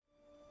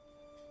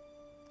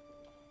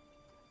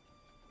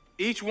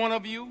Each one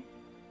of you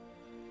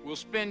will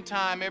spend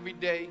time every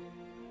day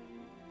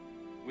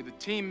with a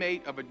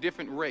teammate of a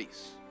different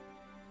race.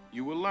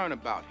 You will learn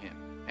about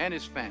him and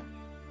his family,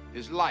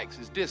 his likes,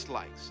 his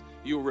dislikes.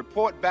 You'll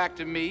report back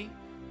to me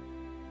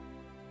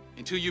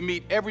until you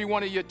meet every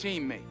one of your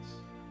teammates.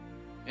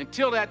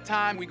 Until that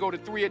time, we go to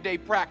 3-a-day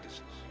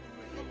practices.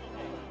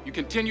 You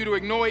continue to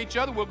ignore each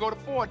other, we'll go to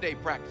 4-a-day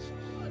practices.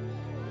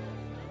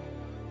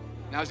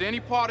 Now, is there any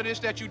part of this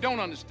that you don't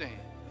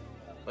understand?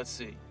 Let's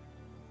see.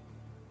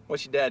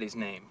 What's your daddy's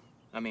name?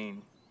 I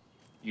mean,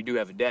 you do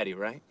have a daddy,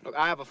 right? Look,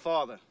 I have a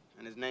father,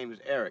 and his name is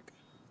Eric.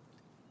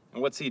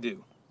 And what's he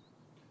do?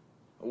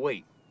 Oh,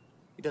 wait.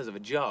 He does have a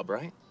job,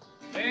 right?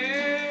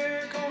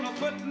 They're gonna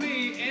put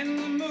me in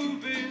the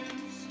movies.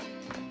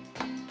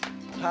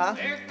 Huh?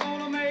 They're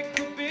gonna make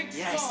a big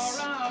Yes.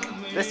 star out of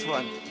me. This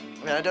one.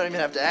 I mean, I don't even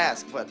have to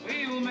ask, but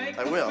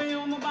I will.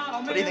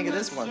 What do you think of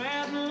this one?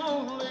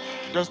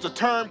 Does the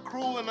term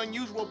cruel and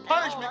unusual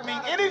punishment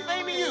mean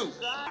anything to you?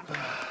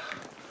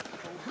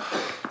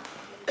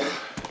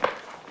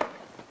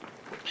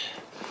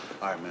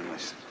 All right, man,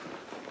 listen.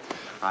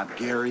 I'm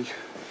Gary.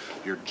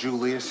 You're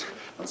Julius.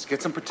 Let's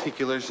get some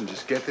particulars and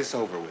just get this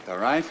over with, all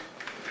right?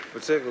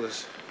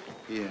 Particulars.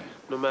 Yeah.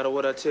 No matter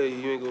what I tell you,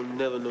 you ain't gonna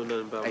never know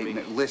nothing about Hey, me.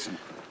 man, listen.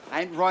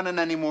 I ain't running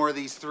any more of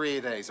these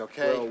 3-a-days,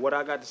 okay? Well, what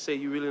I got to say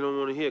you really don't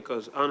want to hear,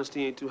 because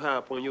honesty ain't too high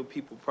up on your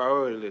people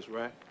priority list,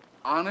 right?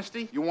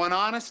 Honesty? You want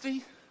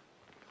honesty?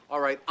 All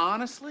right,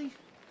 honestly,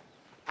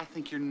 I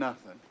think you're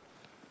nothing.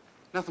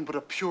 Nothing but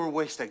a pure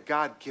waste of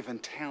God-given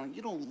talent.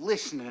 You don't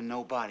listen to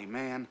nobody,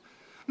 man.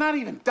 Not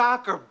even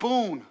Doc or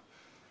Boone.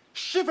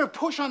 Shiver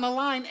push on the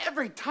line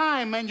every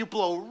time, man. You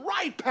blow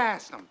right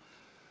past them.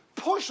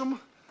 Push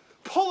them,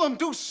 pull them,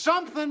 do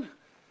something.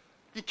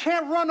 You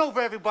can't run over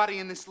everybody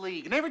in this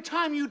league. And every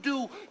time you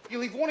do, you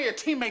leave one of your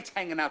teammates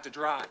hanging out to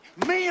dry.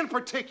 Me in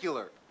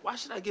particular. Why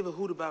should I give a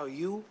hoot about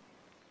you?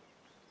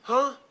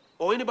 Huh?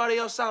 Or anybody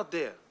else out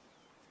there?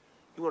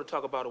 You want to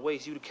talk about a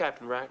waste, you the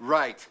captain, right?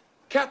 Right.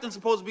 Captain's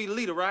supposed to be the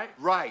leader, right?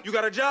 Right. You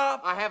got a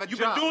job? I have a you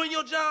job. been doing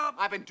your job?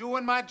 I've been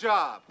doing my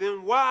job.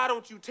 Then why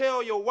don't you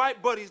tell your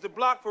white buddies to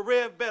block for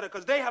Rev better?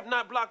 Because they have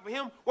not blocked for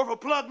him worth a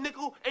plug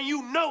nickel, and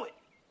you know it.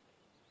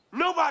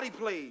 Nobody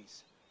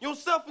plays,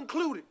 yourself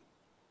included.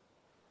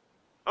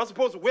 I'm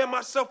supposed to wear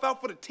myself out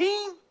for the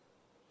team?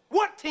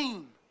 What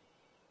team?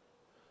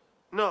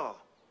 No.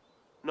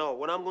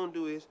 What I'm going to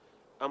do is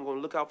I'm going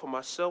to look out for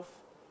myself,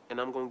 and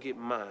I'm going to get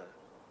mine.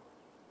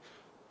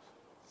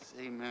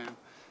 See, man,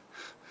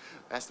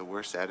 that's the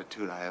worst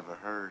attitude I ever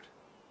heard.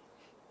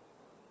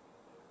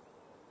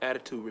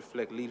 Attitude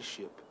reflect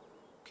leadership,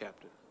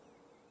 Captain.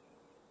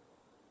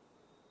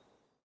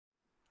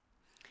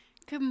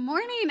 Good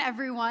morning,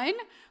 everyone.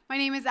 My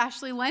name is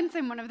Ashley Lentz.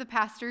 I'm one of the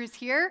pastors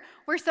here.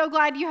 We're so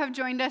glad you have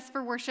joined us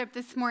for worship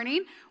this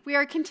morning. We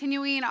are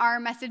continuing our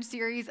message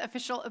series,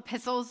 Official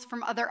Epistles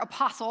from Other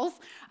Apostles.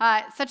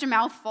 Such a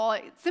mouthful.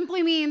 It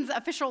simply means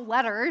official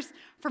letters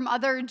from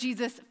other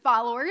Jesus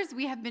followers.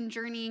 We have been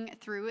journeying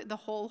through the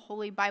whole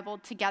Holy Bible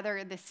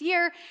together this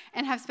year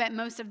and have spent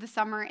most of the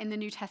summer in the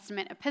New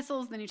Testament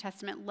epistles, the New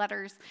Testament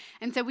letters.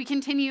 And so we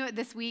continue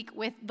this week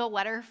with the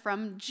letter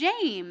from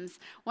James,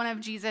 one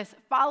of Jesus'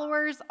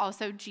 followers,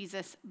 also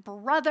Jesus'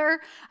 brother.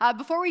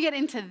 Before we get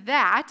into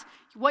that,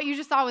 what you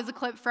just saw was a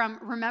clip from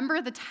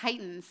Remember the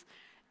Titans.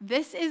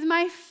 This is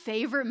my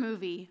favorite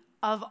movie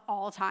of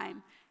all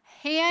time.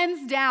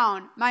 Hands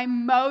down, my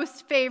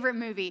most favorite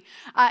movie.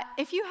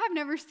 If you have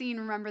never seen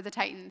Remember the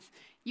Titans,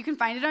 you can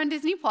find it on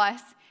Disney+.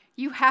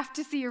 You have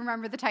to see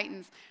Remember the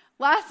Titans.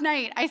 Last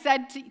night, I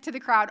said to the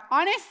crowd,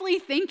 honestly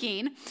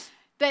thinking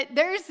that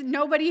there's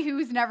nobody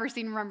who's never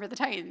seen Remember the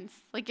Titans.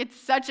 Like, it's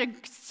such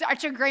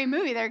a great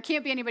movie. There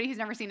can't be anybody who's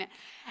never seen it.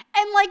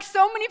 And like,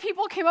 so many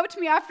people came up to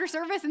me after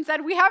service and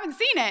said, we haven't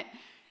seen it.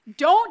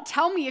 Don't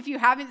tell me if you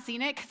haven't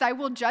seen it, because I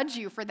will judge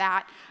you for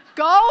that.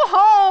 Go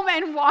home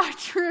and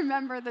watch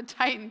Remember the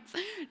Titans.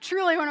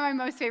 Truly one of my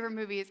most favorite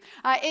movies.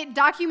 It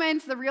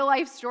documents the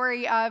real-life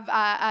story of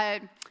a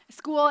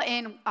school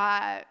in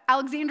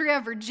Alexandria,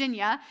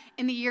 Virginia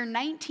in the year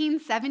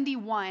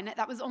 1971.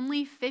 That was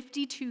only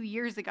 52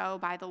 years ago,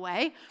 by the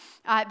way.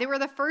 They were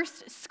the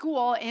first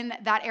school in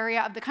that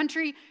area of the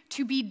country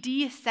to be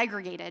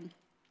desegregated.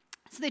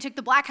 So they took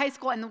the black high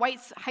school and the white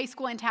high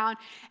school in town,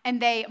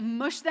 and they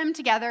mushed them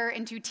together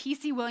into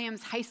T.C.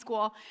 Williams High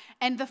School.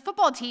 And the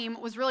football team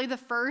was really the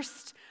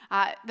first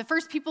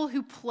people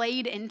who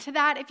played into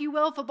that, if you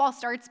will. Football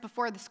starts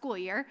before the school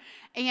year.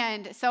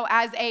 And so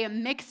as a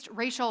mixed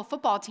racial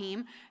football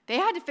team, they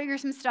had to figure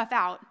some stuff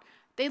out.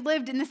 They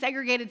lived in the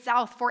segregated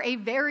South for a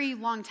very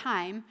long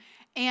time.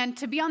 And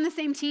to be on the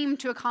same team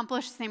to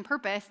accomplish the same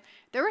purpose,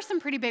 there were some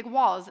pretty big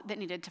walls that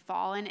needed to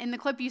fall. And in the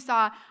clip you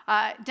saw,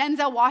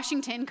 Denzel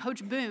Washington,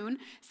 Coach Boone,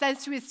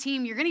 says to his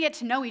team, you're going to get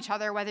to know each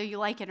other whether you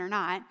like it or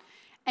not.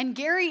 And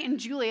Gary and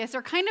Julius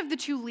are kind of the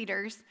two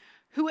leaders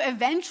who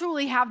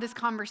eventually have this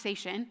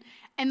conversation.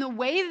 And the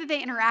way that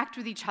they interact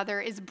with each other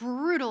is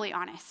brutally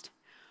honest.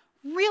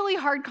 Really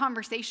hard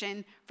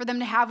conversation for them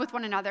to have with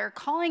one another,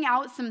 calling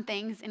out some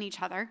things in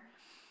each other.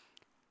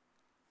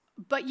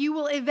 But you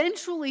will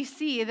eventually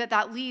see that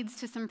that leads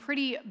to some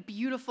pretty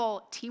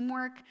beautiful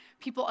teamwork,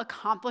 people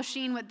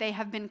accomplishing what they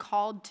have been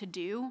called to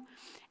do,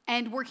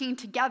 and working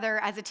together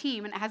as a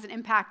team. And it has an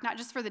impact not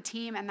just for the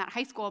team and that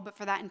high school, but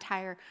for that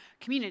entire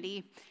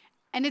community.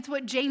 And it's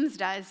what James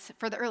does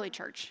for the early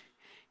church.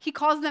 He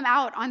calls them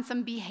out on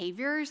some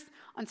behaviors,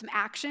 on some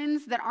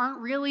actions that aren't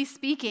really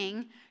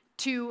speaking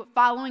to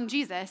following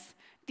Jesus.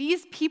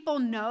 These people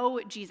know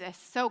Jesus.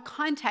 So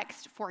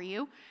context for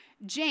you.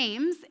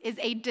 James is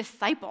a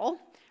disciple,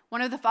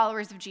 one of the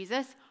followers of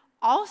Jesus,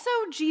 also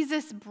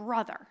Jesus'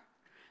 brother.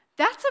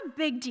 That's a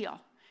big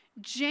deal.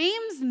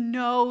 James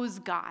knows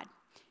God.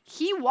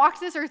 He walked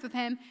this earth with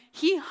him.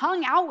 He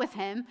hung out with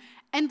him.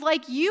 And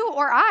like you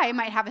or I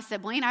might have a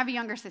sibling, I have a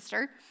younger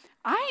sister,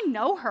 I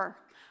know her.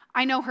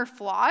 I know her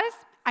flaws.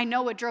 I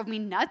know what drove me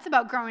nuts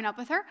about growing up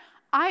with her.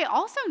 I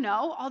also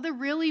know all the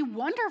really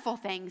wonderful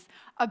things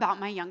about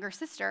my younger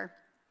sister.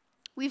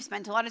 We've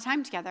spent a lot of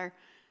time together.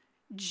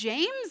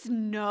 James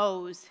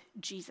knows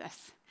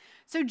Jesus.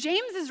 So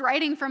James is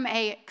writing from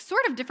a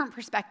sort of different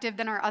perspective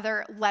than our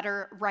other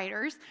letter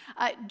writers.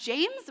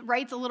 James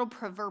writes a little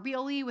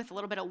proverbially with a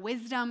little bit of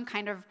wisdom,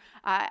 kind of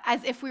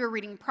as if we were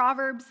reading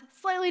Proverbs,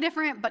 slightly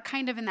different, but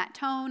kind of in that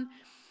tone.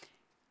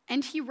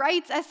 And he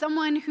writes as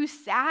someone who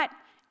sat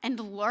and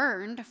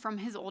learned from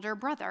his older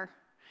brother.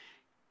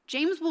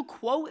 James will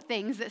quote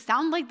things that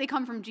sound like they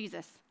come from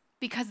Jesus,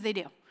 because they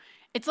do.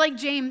 It's like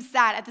James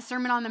sat at the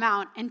Sermon on the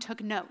Mount and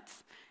took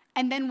notes,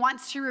 and then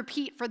wants to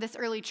repeat for this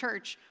early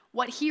church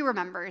what he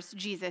remembers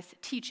Jesus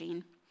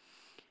teaching.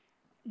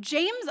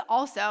 James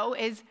also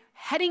is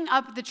heading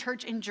up the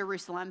church in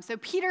Jerusalem. So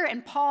Peter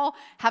and Paul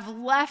have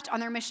left on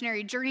their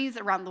missionary journeys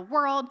around the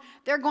world.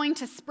 They're going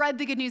to spread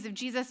the good news of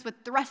Jesus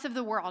with the rest of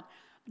the world.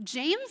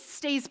 James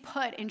stays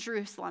put in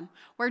Jerusalem,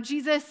 where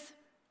Jesus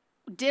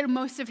did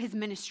most of his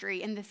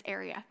ministry in this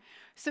area.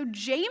 So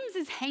James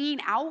is hanging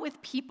out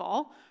with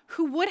people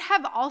who would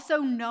have also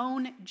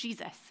known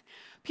Jesus,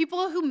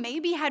 people who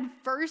maybe had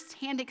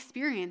firsthand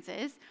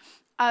experiences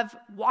of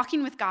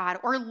walking with God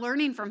or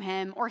learning from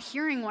him or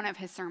hearing one of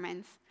his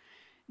sermons.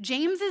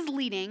 James is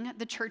leading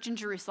the church in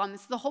Jerusalem.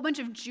 This is a whole bunch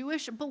of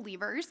Jewish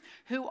believers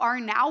who are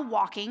now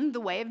walking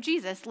the way of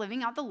Jesus,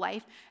 living out the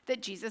life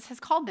that Jesus has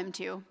called them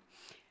to.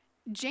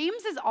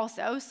 James is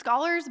also,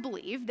 scholars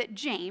believe that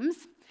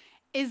James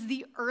is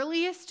the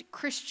earliest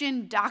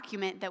Christian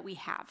document that we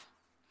have.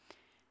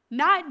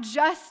 Not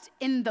just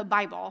in the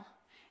Bible,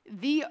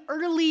 the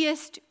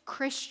earliest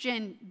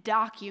Christian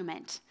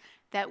document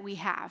that we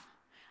have.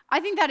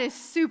 I think that is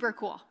super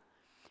cool.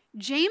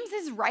 James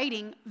is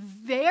writing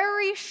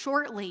very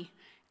shortly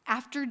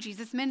after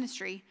Jesus'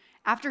 ministry,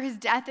 after his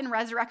death and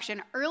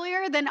resurrection,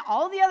 earlier than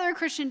all the other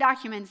Christian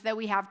documents that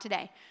we have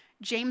today.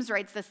 James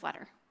writes this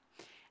letter.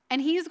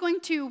 And he is going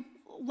to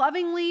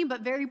lovingly but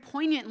very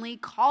poignantly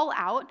call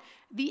out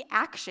the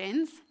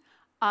actions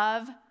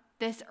of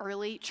this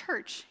early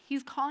church.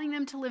 He's calling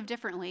them to live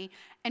differently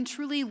and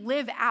truly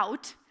live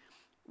out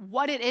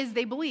what it is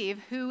they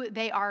believe, who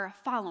they are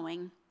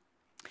following.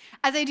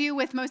 As I do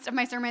with most of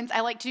my sermons,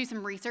 I like to do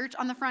some research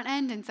on the front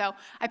end, and so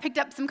I picked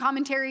up some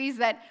commentaries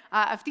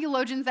of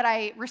theologians that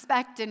I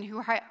respect and who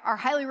are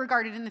highly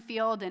regarded in the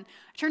field, and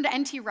I turned to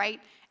N.T. Wright,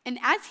 and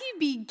as he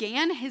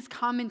began his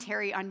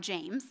commentary on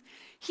James,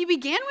 he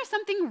began with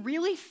something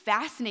really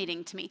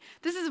fascinating to me.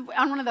 This is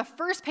on one of the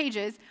first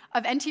pages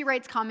of N.T.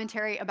 Wright's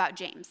commentary about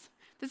James.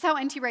 This is how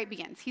N.T. Wright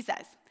begins. He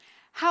says,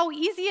 "How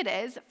easy it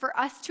is for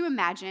us to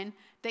imagine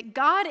that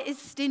God is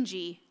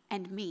stingy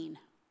and mean."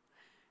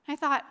 And I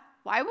thought,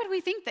 why would we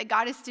think that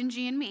God is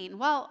stingy and mean?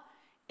 Well,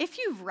 if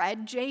you've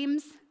read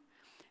James,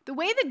 the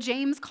way that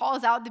James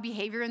calls out the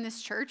behavior in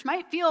this church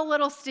might feel a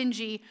little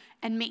stingy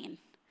and mean.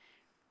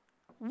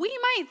 We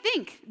might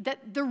think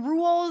that the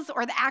rules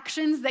or the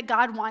actions that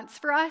God wants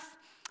for us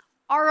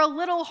are a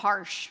little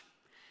harsh.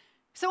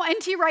 So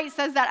N.T. Wright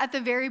says that at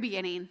the very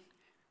beginning.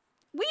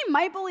 We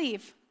might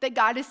believe that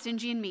God is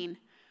stingy and mean.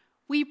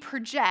 We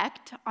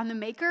project on the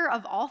maker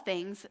of all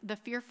things the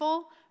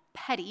fearful,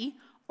 petty,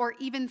 or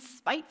even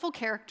spiteful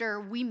character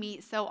we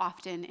meet so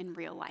often in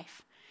real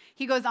life.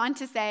 He goes on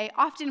to say,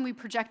 often we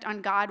project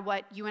on God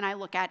what you and I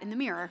look at in the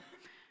mirror.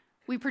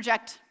 We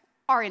project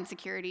our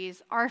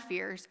insecurities, our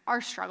fears, our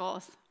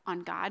struggles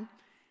on God.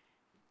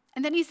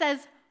 And then he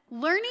says,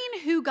 learning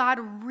who God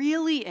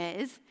really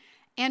is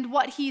and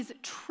what he's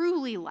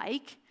truly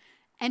like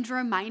and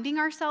reminding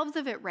ourselves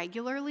of it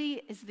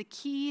regularly is the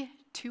key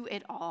to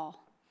it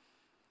all.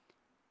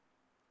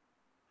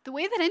 The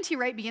way that N.T.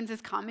 Wright begins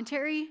his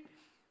commentary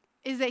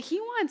is that he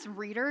wants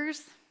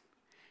readers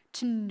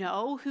to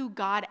know who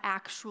God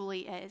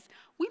actually is.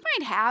 We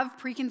might have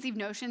preconceived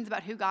notions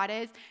about who God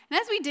is, and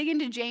as we dig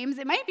into James,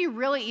 it might be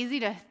really easy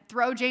to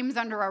throw James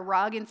under a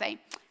rug and say,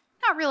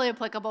 not really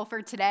applicable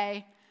for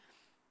today.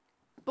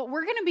 But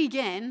we're going to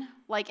begin,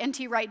 like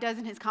N.T. Wright does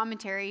in his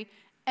commentary,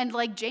 and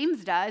like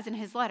James does in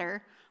his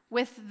letter,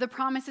 with the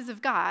promises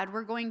of God.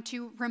 We're going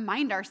to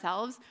remind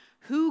ourselves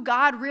who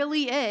God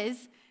really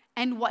is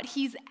and what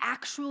he's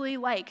actually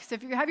like. So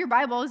if you have your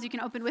Bibles, you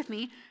can open with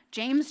me,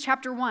 James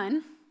chapter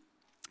 1.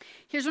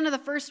 Here's one of the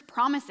first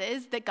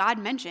promises that God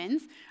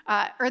mentions,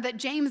 or that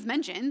James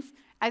mentions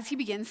as he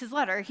begins his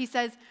letter. He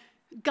says,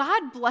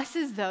 God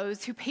blesses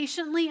those who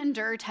patiently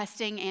endure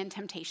testing and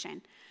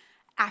temptation.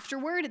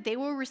 Afterward, they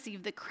will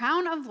receive the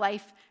crown of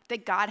life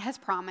that God has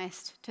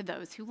promised to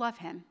those who love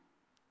him.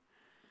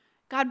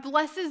 God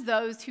blesses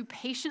those who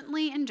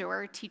patiently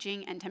endure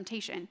testing and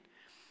temptation.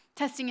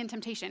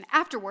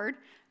 Afterward,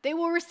 they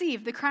will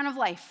receive the crown of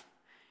life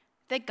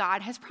that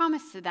God has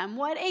promised to them.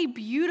 What a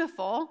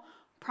beautiful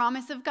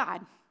promise of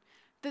God,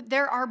 that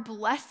there are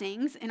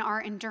blessings in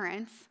our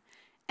endurance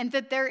and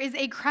that there is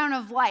a crown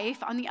of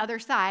life on the other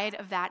side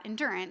of that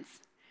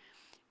endurance.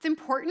 It's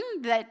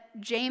important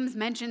that James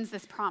mentions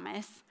this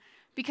promise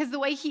because the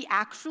way he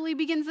actually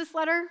begins this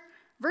letter,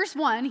 verse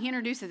 1, he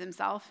introduces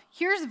himself.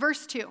 Here's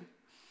verse 2.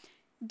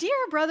 Dear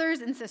brothers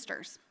and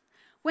sisters,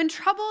 when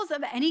troubles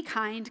of any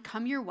kind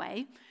come your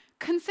way,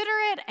 consider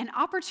it an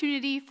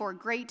opportunity for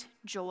great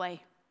joy.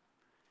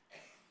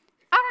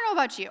 I don't know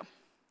about you,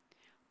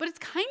 but it's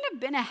kind of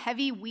been a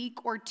heavy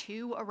week or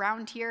two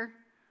around here.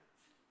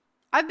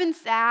 I've been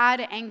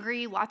sad,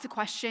 angry, lots of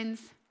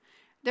questions.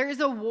 There is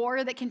a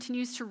war that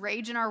continues to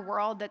rage in our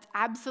world that's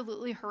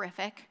absolutely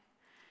horrific.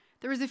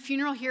 There was a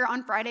funeral here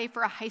on Friday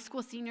for a high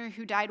school senior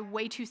who died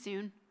way too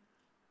soon.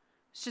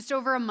 It's just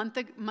over a month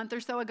or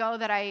so ago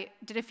that I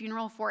did a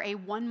funeral for a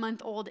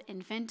 1-month-old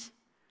infant.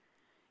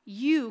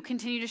 You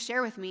continue to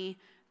share with me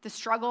the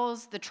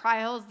struggles, the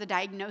trials, the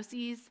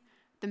diagnoses,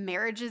 the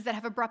marriages that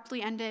have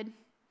abruptly ended.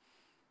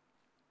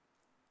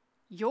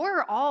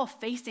 You're all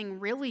facing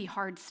really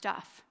hard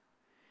stuff.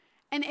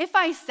 And if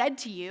I said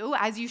to you,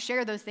 as you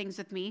share those things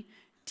with me,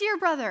 dear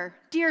brother,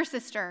 dear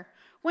sister,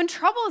 when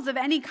troubles of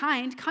any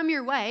kind come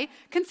your way,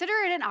 consider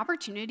it an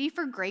opportunity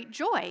for great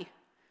joy.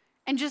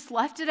 And just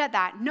left it at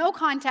that. No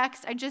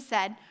context. I just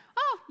said,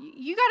 oh,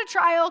 you got a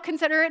trial,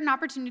 consider it an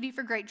opportunity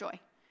for great joy.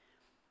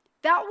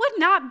 That would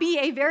not be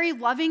a very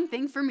loving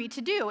thing for me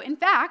to do. In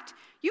fact,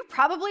 you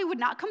probably would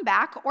not come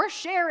back or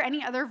share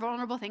any other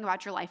vulnerable thing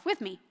about your life with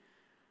me.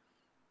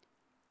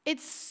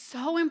 It's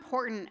so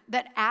important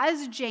that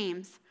as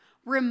James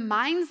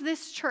reminds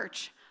this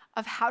church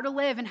of how to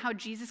live and how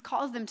Jesus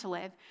calls them to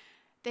live,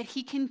 that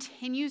he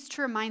continues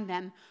to remind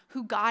them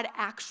who God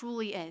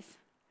actually is,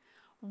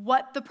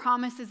 what the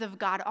promises of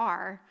God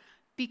are,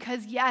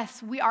 because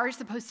yes, we are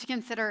supposed to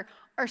consider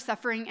our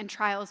suffering and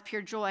trials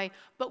pure joy,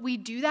 but we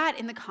do that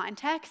in the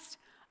context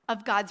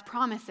of God's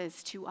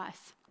promises to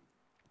us.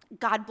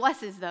 God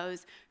blesses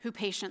those who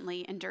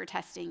patiently endure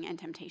testing and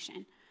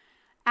temptation.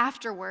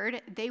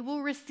 Afterward, they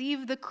will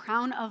receive the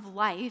crown of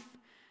life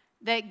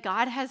that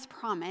God has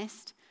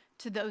promised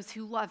to those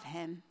who love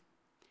him.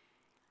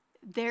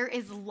 There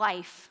is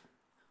life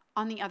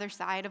on the other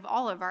side of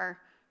all of our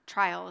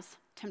trials,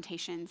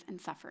 temptations,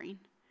 and suffering.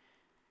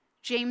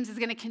 James is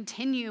going to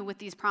continue with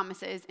these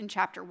promises in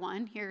chapter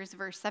 1. Here's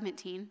verse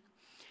 17.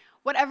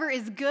 Whatever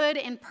is good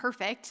and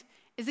perfect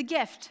is a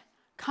gift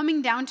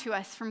coming down to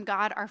us from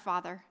God our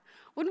Father.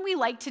 Wouldn't we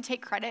like to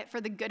take credit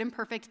for the good and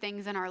perfect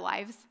things in our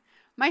lives?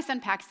 My son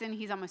Paxton,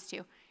 he's almost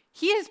 2.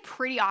 He is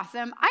pretty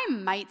awesome. I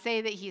might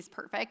say that he's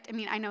perfect. I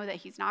mean, I know that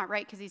he's not,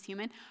 right, because he's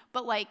human,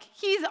 but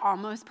he's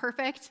almost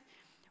perfect.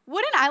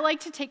 Wouldn't I like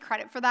to take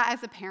credit for that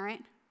as a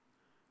parent?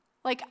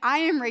 I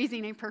am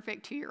raising a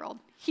perfect 2-year-old.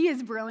 He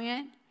is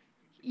brilliant.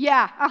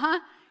 Yeah,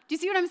 Do you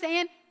see what I'm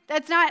saying?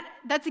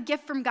 That's a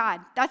gift from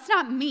God. That's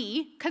not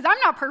me, because I'm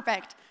not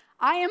perfect.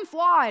 I am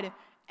flawed.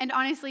 And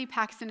honestly,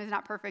 Paxton is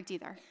not perfect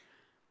either.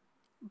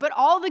 But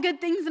all the good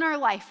things in our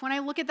life, when I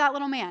look at that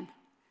little man,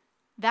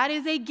 that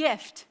is a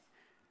gift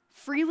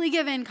freely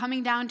given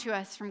coming down to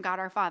us from God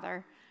our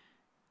Father.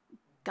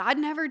 God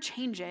never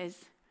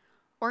changes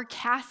or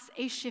casts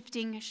a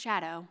shifting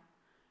shadow.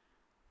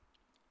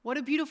 What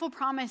a beautiful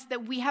promise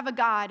that we have a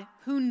God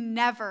who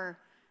never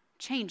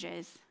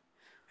changes.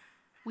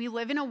 We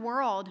live in a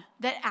world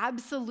that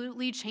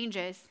absolutely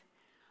changes,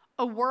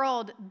 a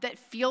world that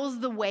feels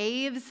the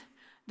waves,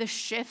 the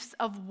shifts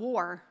of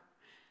war,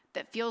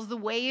 that feels the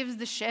waves,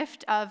 the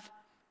shift of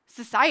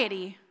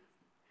society.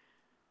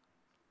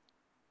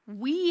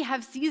 We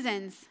have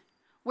seasons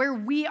where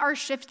we are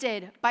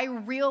shifted by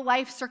real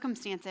life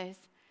circumstances,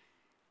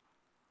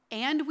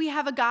 and we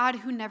have a God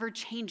who never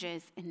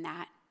changes in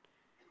that.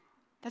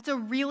 That's a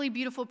really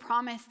beautiful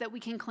promise that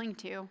we can cling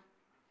to.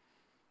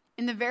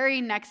 In the very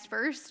next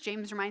verse,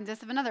 James reminds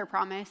us of another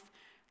promise.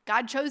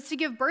 God chose to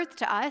give birth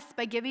to us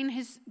by giving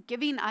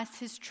us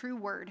his true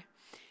word.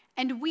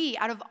 And we,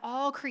 out of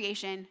all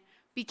creation,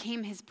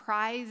 became his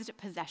prized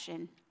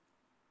possession.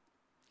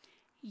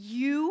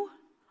 You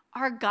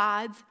are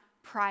God's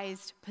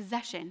prized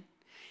possession.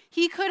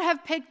 He could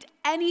have picked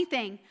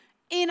anything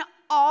in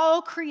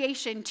all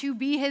creation to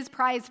be his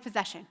prized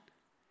possession.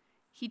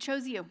 He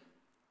chose you.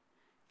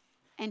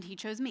 And he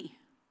chose me.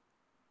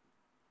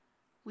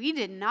 We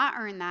did not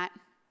earn that.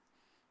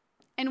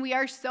 And we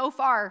are so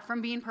far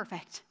from being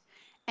perfect.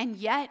 And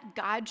yet,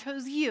 God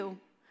chose you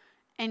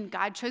and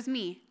God chose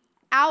me.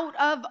 Out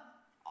of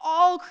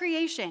all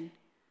creation,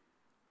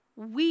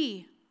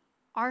 we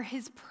are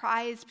his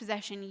prized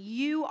possession.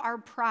 You are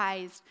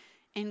prized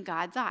in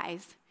God's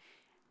eyes.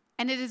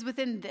 And it is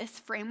within this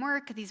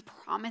framework, these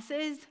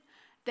promises,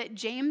 that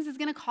James is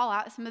going to call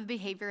out some of the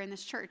behavior in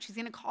this church. He's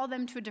going to call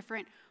them to a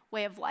different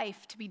way of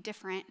life, to be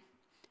different,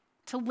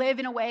 to live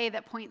in a way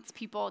that points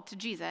people to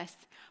Jesus.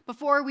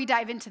 Before we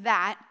dive into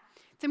that,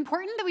 it's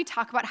important that we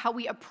talk about how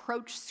we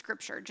approach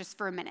Scripture just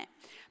for a minute.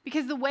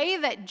 Because the way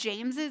that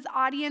James's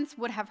audience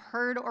would have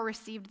heard or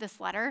received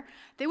this letter,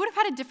 they would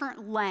have had a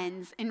different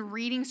lens in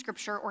reading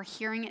Scripture or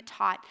hearing it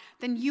taught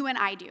than you and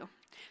I do.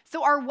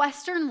 So our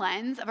Western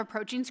lens of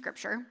approaching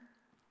Scripture,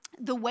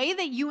 the way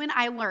that you and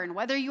I learn,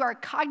 whether you are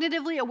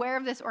cognitively aware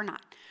of this or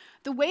not,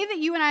 the way that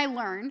you and I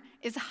learn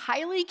is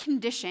highly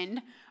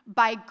conditioned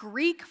by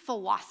Greek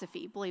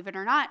philosophy, believe it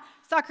or not.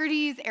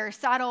 Socrates,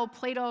 Aristotle,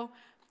 Plato.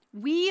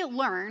 We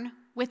learn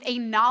with a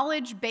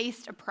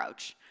knowledge-based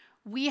approach.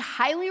 We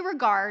highly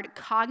regard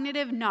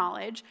cognitive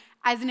knowledge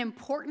as an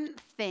important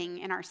thing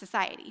in our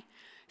society.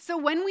 So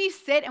when we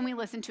sit and we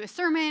listen to a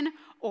sermon,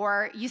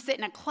 or you sit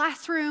in a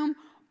classroom,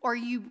 or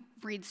you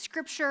read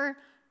Scripture,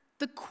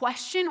 the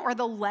question or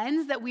the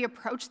lens that we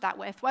approach that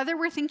with, whether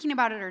we're thinking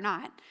about it or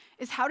not,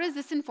 is how does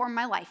this inform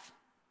my life?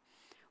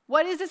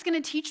 What is this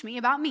going to teach me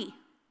about me?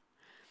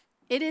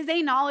 It is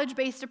a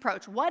knowledge-based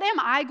approach. What am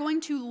I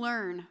going to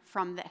learn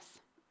from this?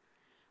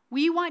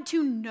 We want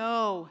to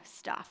know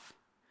stuff.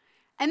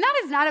 And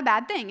that is not a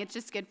bad thing. It's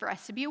just good for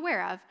us to be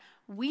aware of.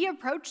 We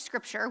approach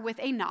Scripture with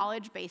a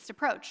knowledge-based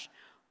approach.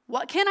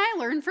 What can I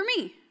learn for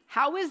me?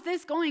 How is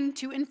this going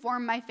to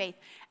inform my faith?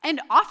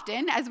 And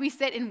often, as we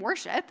sit in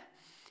worship,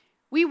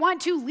 we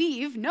want to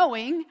leave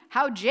knowing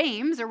how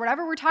James, or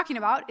whatever we're talking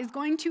about, is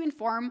going to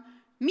inform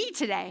me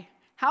today.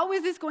 How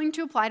is this going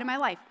to apply to my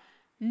life?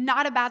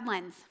 Not a bad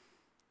lens.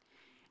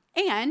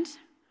 And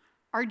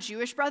our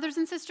Jewish brothers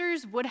and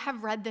sisters would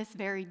have read this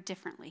very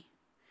differently.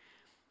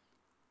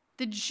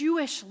 The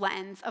Jewish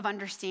lens of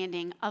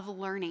understanding, of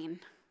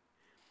learning,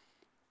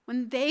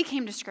 when they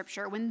came to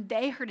Scripture, when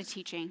they heard a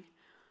teaching,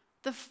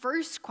 the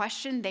first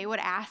question they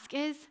would ask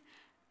is,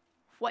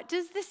 what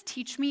does this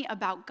teach me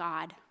about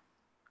God?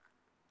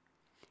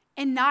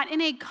 And not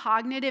in a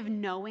cognitive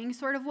knowing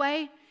sort of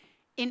way,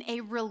 in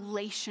a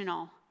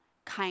relational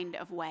kind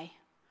of way.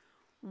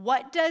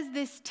 What does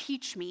this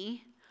teach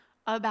me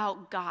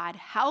about God?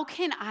 How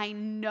can I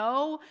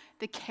know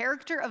the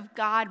character of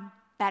God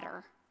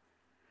better?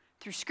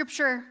 Through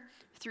Scripture,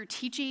 through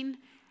teaching,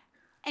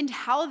 and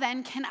how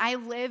then can I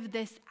live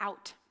this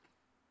out?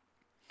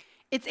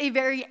 It's a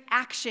very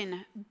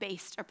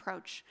action-based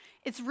approach.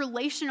 It's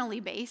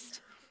relationally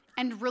based,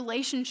 and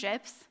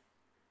relationships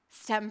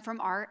stem from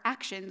our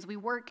actions. We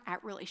work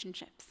at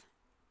relationships.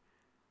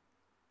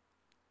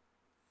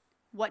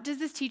 What does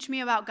this teach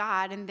me about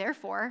God? And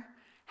therefore,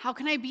 how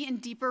can I be in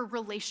deeper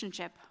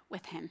relationship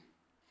with Him?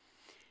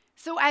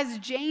 So as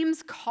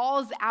James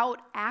calls out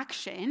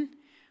action,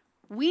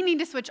 we need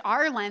to switch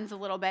our lens a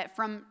little bit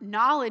from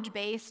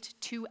knowledge-based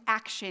to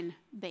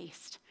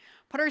action-based.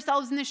 Put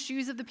ourselves in the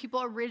shoes of the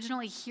people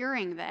originally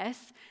hearing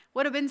this.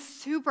 Would have been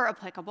super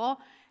applicable.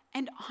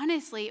 And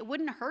honestly, it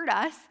wouldn't hurt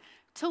us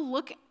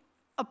to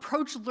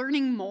approach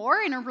learning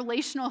more in a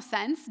relational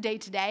sense day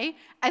to day,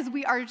 as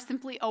we are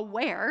simply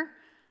aware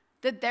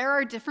that there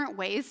are different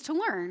ways to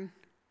learn.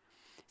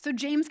 So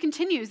James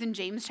continues in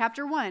James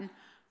chapter 1.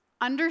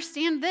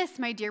 Understand this,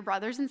 my dear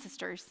brothers and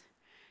sisters.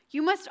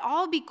 You must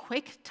all be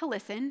quick to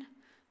listen,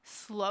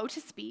 slow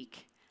to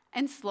speak,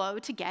 and slow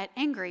to get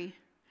angry.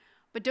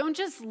 But don't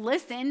just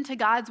listen to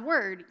God's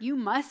word. You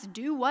must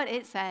do what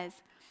it says.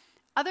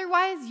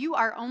 Otherwise, you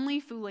are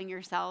only fooling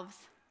yourselves.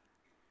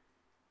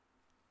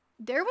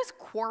 There was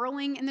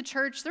quarreling in the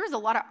church. There was a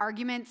lot of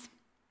arguments.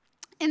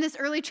 In this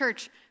early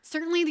church,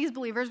 certainly these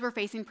believers were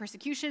facing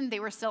persecution. They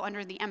were still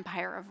under the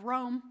empire of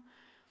Rome.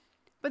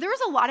 But there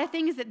was a lot of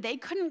things that they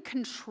couldn't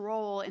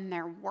control in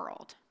their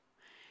world.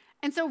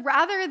 And so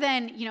rather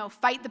than,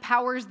 fight the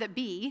powers that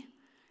be,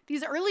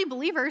 these early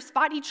believers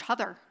fought each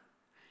other.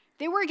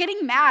 They were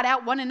getting mad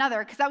at one another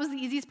because that was the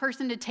easiest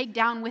person to take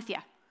down with you.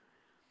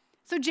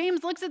 So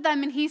James looks at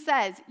them and he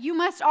says, you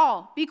must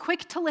all be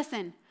quick to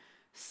listen,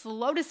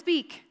 slow to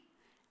speak,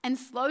 and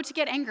slow to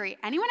get angry.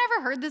 Anyone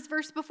ever heard this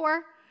verse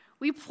before?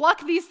 We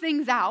pluck these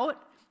things out.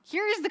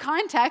 Here's the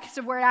context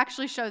of where it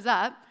actually shows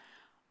up.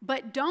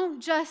 But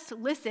don't just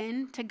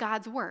listen to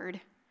God's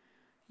word.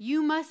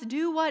 You must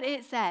do what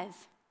it says.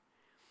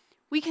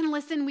 We can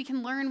listen, we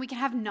can learn, we can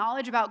have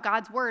knowledge about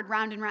God's word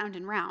round and round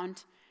and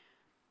round.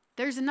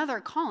 There's another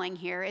calling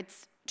here.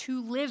 It's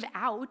to live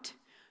out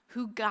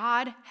who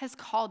God has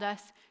called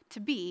us to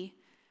be.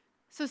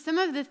 So some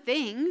of the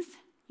things,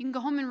 you can go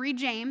home and read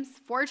James,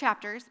 4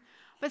 chapters,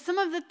 but some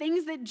of the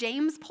things that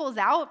James pulls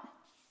out,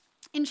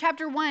 in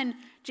chapter 1,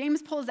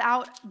 James pulls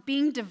out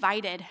being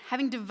divided,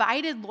 having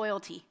divided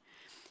loyalty.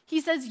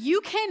 He says,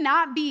 you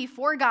cannot be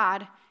for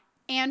God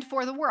and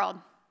for the world.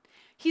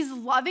 He's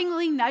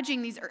lovingly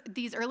nudging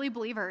these early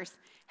believers.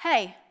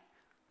 Hey,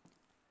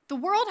 the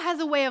world has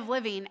a way of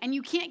living, and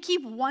you can't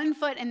keep one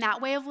foot in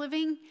that way of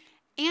living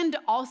and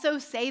also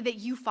say that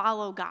you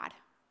follow God.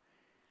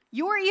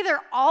 You're either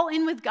all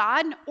in with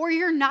God or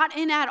you're not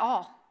in at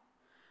all.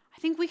 I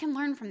think we can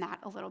learn from that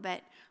a little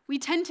bit. We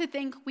tend to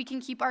think we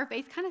can keep our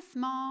faith kind of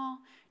small.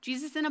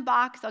 Jesus in a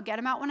box, I'll get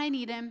him out when I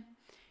need him.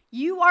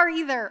 You are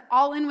either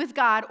all in with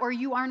God or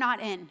you are not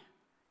in,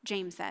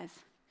 James says.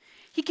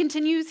 He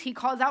continues, he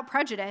calls out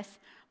prejudice.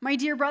 My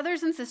dear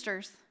brothers and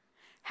sisters,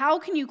 how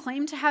can you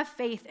claim to have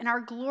faith in our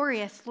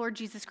glorious Lord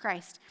Jesus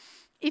Christ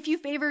if you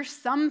favor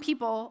some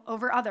people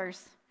over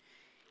others?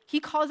 He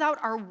calls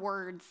out our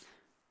words,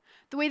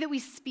 the way that we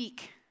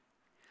speak,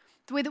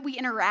 the way that we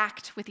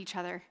interact with each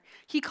other.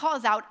 He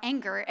calls out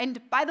anger. And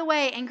by the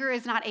way, anger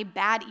is not a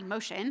bad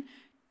emotion.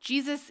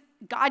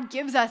 God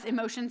gives us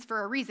emotions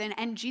for a reason,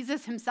 and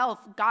Jesus himself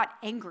got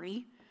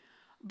angry.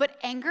 But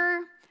anger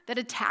that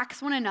attacks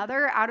one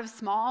another out of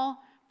small,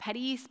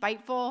 petty,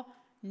 spiteful,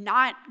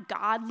 not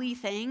godly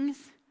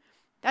things,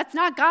 that's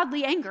not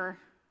godly anger.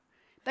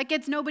 That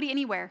gets nobody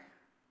anywhere.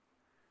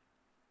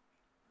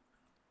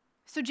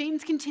 So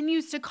James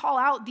continues to call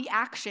out the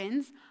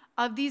actions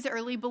of these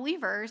early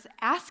believers,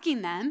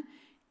 asking them,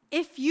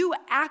 if you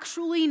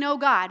actually know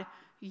God,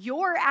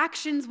 your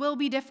actions will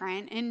be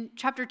different. In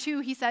chapter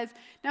 2, he says,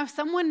 now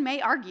someone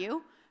may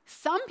argue,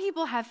 some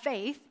people have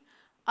faith,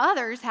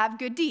 others have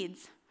good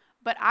deeds.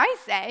 But I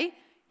say,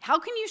 how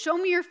can you show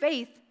me your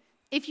faith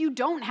if you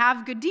don't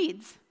have good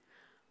deeds?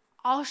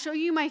 I'll show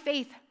you my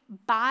faith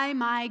by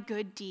my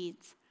good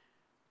deeds.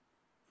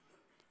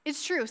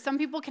 It's true, some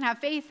people can have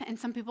faith and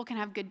some people can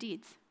have good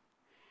deeds.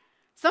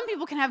 Some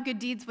people can have good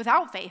deeds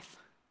without faith.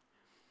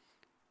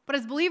 But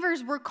as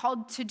believers, we're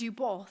called to do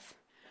both,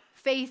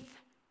 faith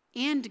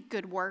and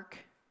good work.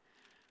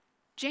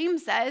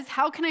 James says,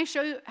 how can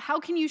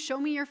you show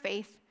me your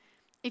faith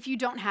if you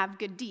don't have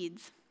good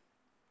deeds?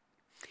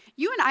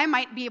 You and I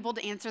might be able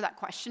to answer that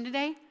question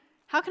today.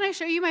 How can I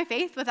show you my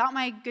faith without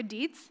my good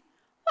deeds?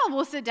 Well,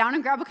 we'll sit down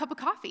and grab a cup of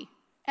coffee,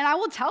 and I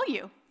will tell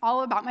you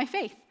all about my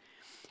faith.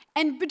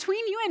 And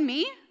between you and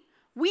me,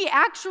 we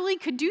actually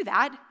could do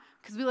that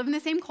because we live in the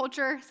same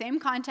culture, same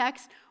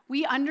context.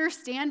 We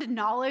understand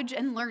knowledge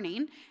and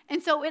learning,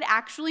 and so it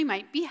actually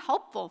might be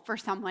helpful for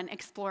someone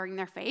exploring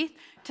their faith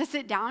to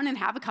sit down and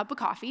have a cup of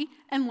coffee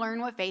and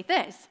learn what faith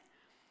is.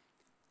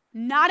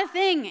 Not a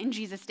thing in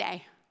Jesus'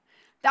 day.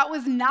 That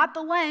was not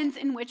the lens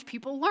in which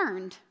people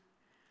learned.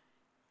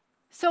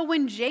 So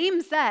when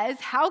James says,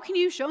 how can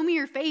you show me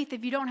your faith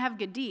if you don't have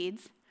good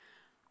deeds?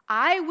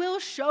 I will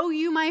show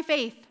you my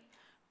faith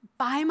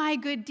by my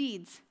good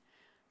deeds.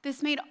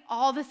 This made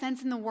all the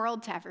sense in the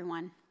world to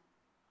everyone.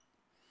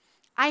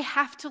 I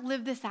have to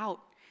live this out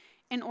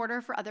in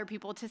order for other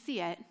people to see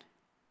it.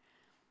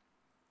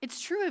 It's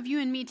true of you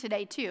and me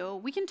today too.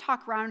 We can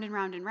talk round and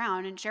round and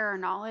round and share our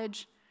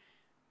knowledge,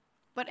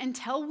 but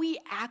until we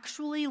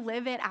actually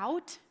live it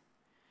out,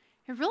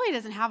 it really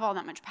doesn't have all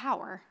that much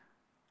power.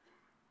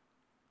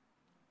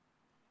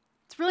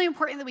 It's really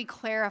important that we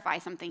clarify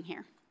something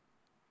here.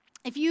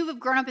 If you've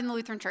grown up in the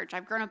Lutheran Church,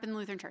 I've grown up in the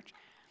Lutheran Church,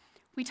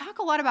 we talk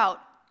a lot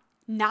about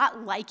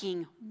not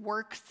liking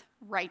works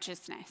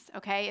righteousness,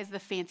 okay, is the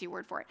fancy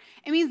word for it.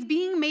 It means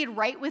being made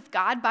right with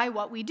God by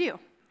what we do.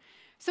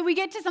 So we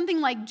get to something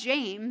like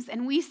James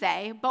and we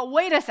say, but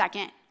wait a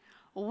second,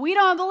 we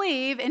don't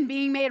believe in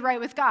being made right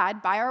with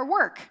God by our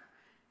work.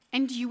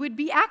 And you would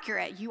be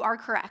accurate. You are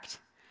correct.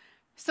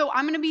 So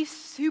I'm going to be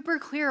super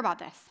clear about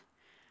this.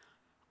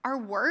 Our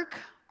work,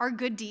 our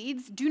good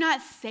deeds do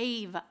not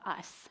save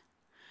us.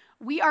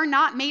 We are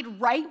not made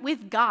right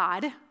with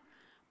God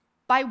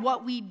by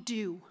what we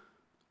do.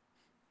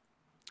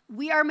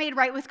 We are made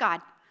right with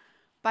God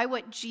by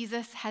what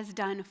Jesus has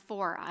done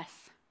for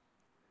us.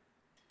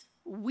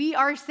 We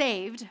are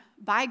saved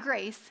by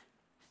grace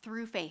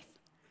through faith,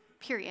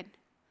 period.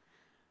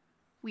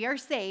 We are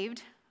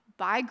saved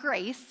by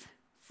grace,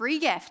 free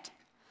gift,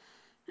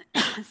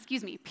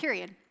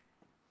 period.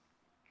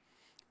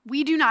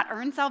 We do not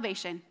earn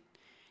salvation.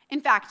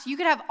 In fact, you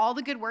could have all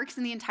the good works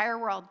in the entire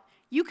world.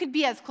 You could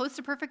be as close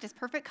to perfect as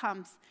perfect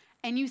comes,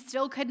 and you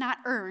still could not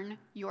earn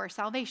your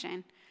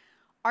salvation.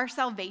 Our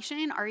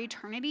salvation, our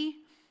eternity,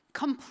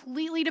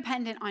 completely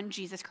dependent on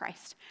Jesus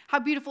Christ. How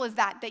beautiful is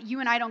that you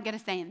and I don't get a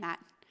say in that?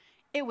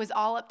 It was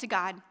all up to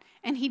God,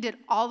 and he did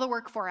all the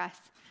work for us.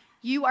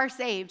 You are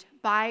saved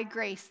by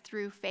grace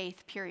through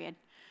faith, period.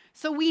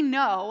 So we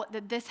know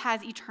that this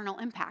has eternal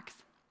impacts.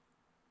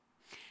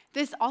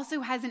 This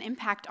also has an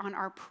impact on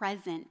our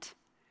present.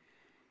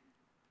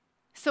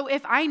 So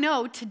if I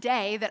know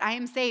today that I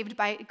am saved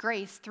by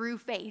grace through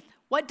faith,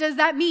 what does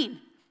that mean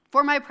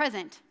for my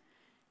present?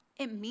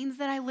 It means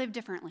that I live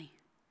differently.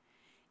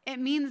 It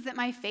means that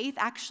my faith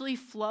actually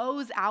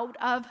flows out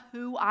of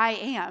who I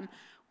am.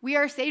 We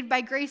are saved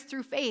by grace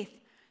through faith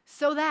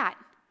so that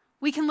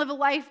we can live a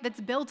life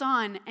that's built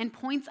on and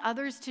points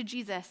others to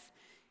Jesus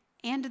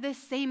and this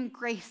same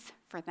grace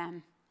for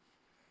them.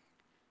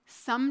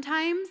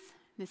 Sometimes,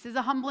 this is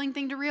a humbling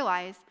thing to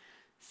realize,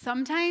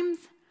 sometimes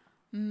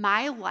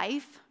my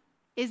life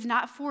is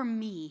not for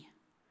me.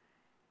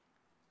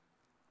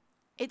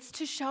 It's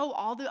to show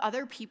all the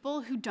other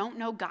people who don't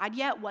know God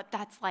yet what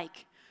that's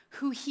like,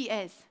 who he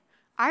is.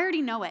 I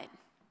already know it.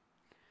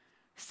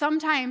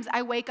 Sometimes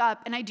I wake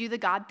up and I do the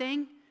God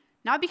thing,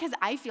 not because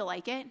I feel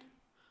like it,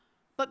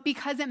 but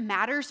because it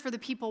matters for the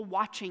people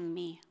watching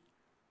me.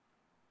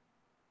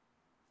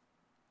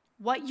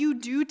 What you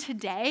do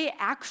today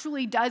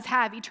actually does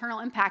have eternal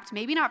impact.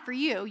 Maybe not for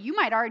you. You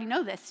might already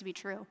know this to be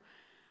true.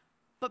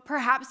 But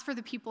perhaps for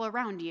the people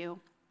around you.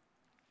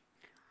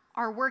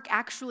 Our work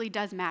actually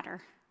does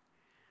matter.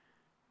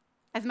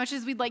 As much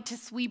as we'd like to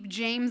sweep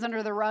James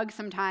under the rug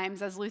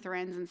sometimes as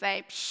Lutherans and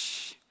say,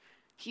 psh,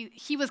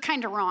 he was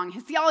kind of wrong.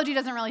 His theology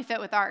doesn't really fit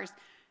with ours.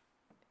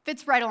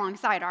 Fits right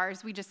alongside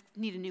ours. We just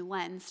need a new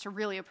lens to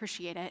really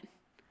appreciate it.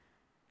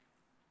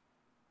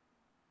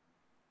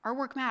 Our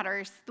work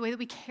matters. The way that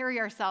we carry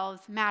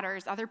ourselves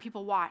matters. Other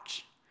people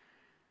watch.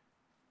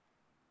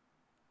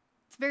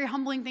 It's a very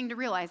humbling thing to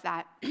realize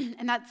that.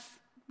 And that's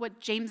what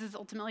James is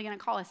ultimately going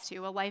to call us to,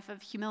 a life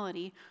of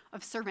humility,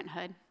 of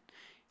servanthood.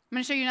 I'm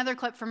going to show you another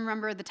clip from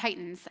Remember the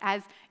Titans.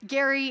 As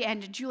Gary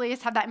and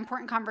Julius have that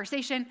important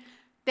conversation,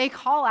 they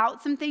call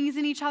out some things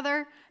in each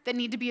other that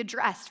need to be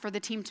addressed for the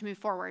team to move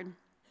forward.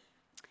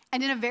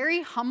 And in a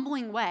very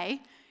humbling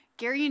way,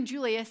 Gary and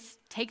Julius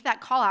take that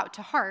call out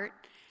to heart,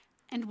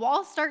 and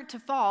walls start to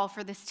fall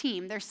for this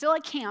team. They're still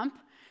at camp,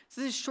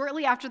 so this is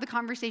shortly after the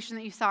conversation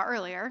that you saw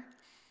earlier.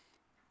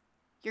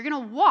 You're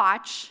going to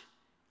watch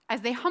as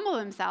they humble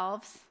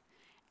themselves,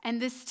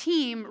 and this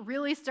team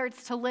really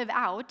starts to live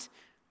out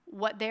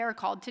what they are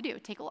called to do.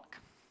 Take a look.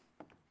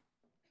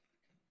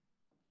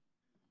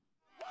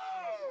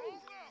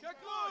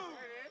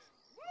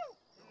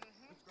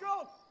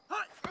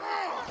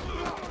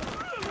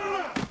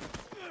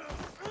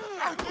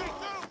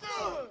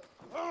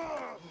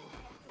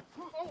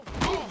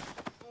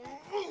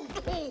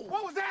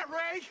 What was that,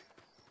 Ray?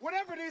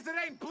 Whatever it is, it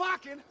ain't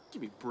blocking.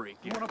 Give me a break.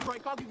 You want a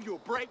break? I'll give you a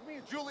break. Me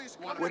and Julius.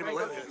 Wait a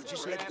minute.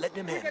 Just let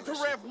them We handle get to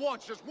this. Rev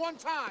once, just one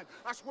time.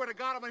 I swear to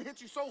God, I'm gonna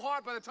hit you so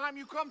hard by the time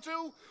you come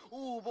to.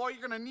 Ooh, boy,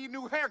 you're gonna need a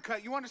new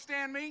haircut. You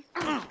understand me?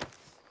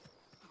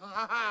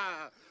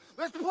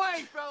 Let's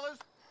play, fellas.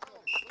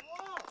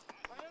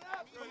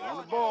 On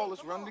the ball,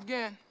 let's run it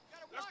again.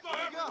 Let's go,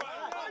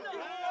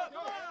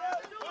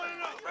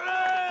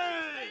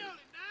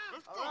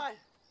 All right.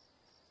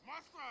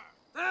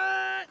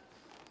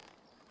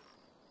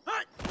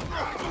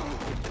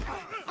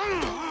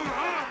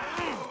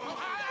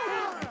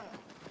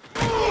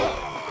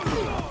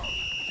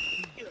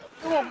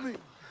 Come on, me.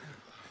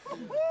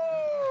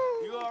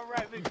 You all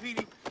right, Big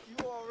Petey?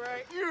 You all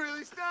right? You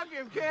really stuck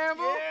him,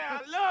 Campbell. Yeah,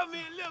 I love me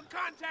a little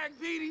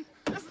contact, Petey.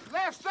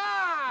 Left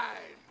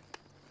side.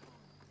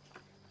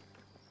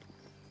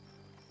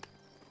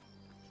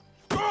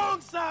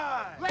 Strong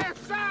side.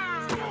 Left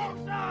side.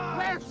 Strong side.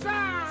 Left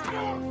side.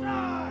 Strong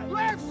side.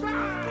 Left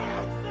side.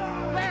 Strong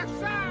side. Left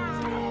side.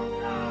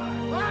 Strong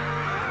side.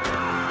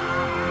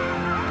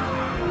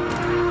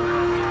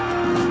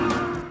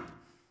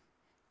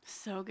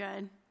 So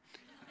good.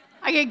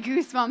 I get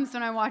goosebumps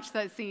when I watch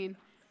that scene.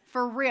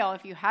 For real,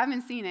 if you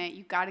haven't seen it,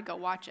 you got to go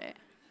watch it.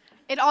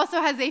 It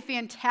also has a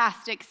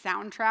fantastic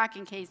soundtrack,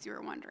 in case you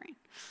were wondering.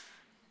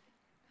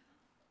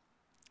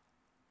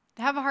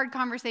 To have a hard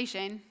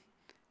conversation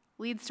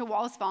leads to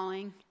walls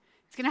falling.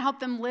 It's going to help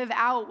them live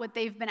out what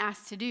they've been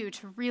asked to do,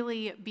 to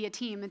really be a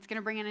team. It's going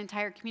to bring an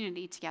entire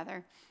community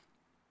together.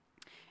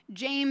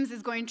 James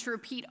is going to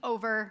repeat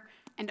over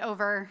and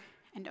over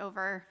and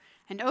over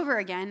and over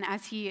again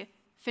as he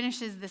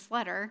finishes this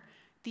letter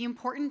the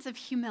importance of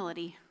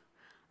humility,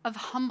 of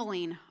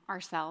humbling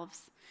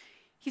ourselves.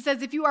 He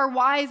says, if you are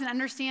wise and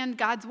understand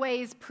God's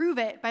ways, prove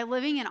it by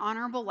living an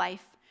honorable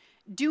life,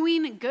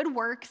 doing good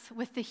works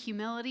with the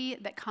humility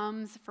that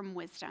comes from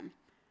wisdom.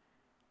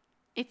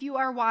 If you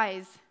are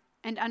wise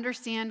and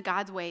understand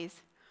God's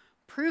ways,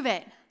 prove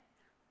it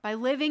by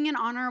living an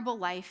honorable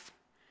life,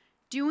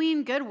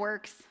 doing good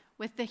works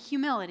with the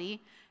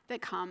humility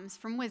that comes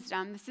from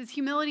wisdom. This is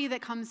humility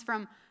that comes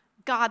from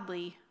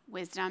godly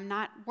wisdom,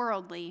 not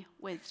worldly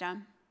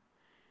wisdom.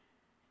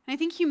 And I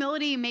think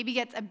humility maybe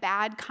gets a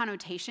bad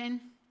connotation.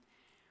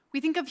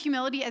 We think of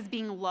humility as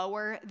being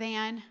lower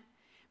than,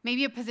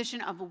 maybe a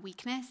position of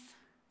weakness.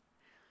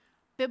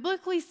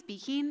 Biblically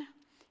speaking,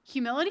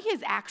 humility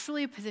is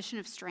actually a position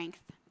of strength.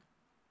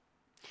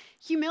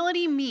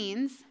 Humility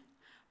means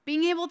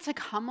being able to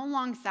come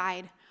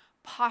alongside,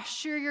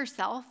 posture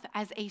yourself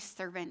as a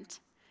servant,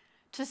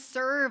 to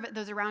serve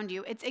those around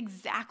you. It's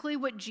exactly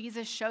what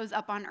Jesus shows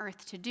up on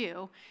earth to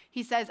do.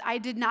 He says, I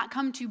did not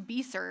come to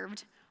be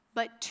served,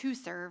 but to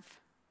serve.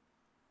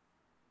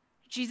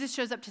 Jesus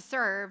shows up to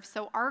serve,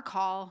 so our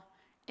call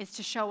is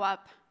to show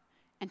up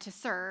and to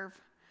serve,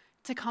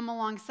 to come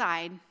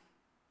alongside,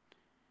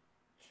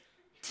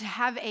 to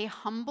have a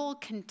humble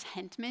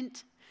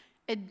contentment,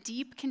 a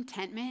deep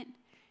contentment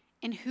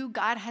in who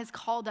God has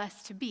called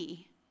us to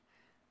be.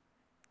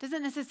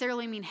 Doesn't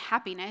necessarily mean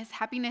happiness.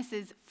 Happiness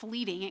is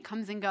fleeting. It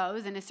comes and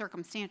goes and is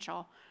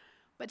circumstantial.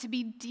 But to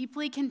be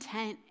deeply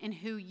content in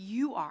who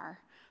you are,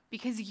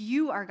 because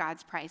you are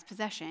God's prized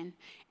possession,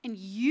 and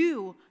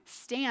you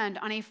stand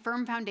on a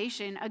firm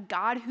foundation, a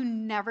God who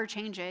never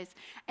changes,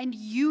 and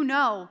you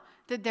know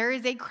that there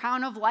is a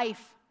crown of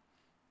life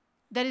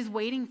that is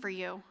waiting for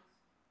you.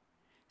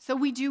 So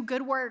we do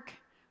good work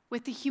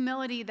with the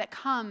humility that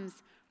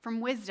comes from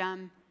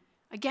wisdom.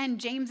 Again,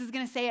 James is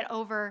going to say it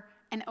over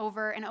and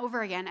over and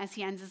over again as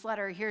he ends his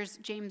letter. Here's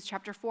James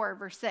chapter 4,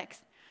 verse 6.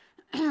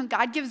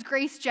 God gives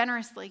grace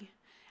generously.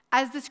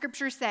 As the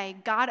scriptures say,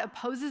 God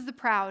opposes the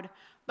proud,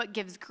 but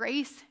gives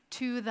grace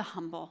to the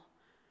humble.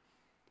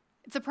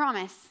 It's a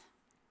promise.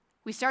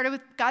 We started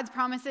with God's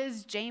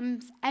promises.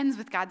 James ends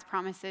with God's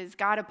promises.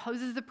 God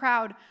opposes the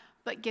proud,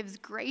 but gives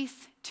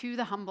grace to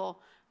the humble.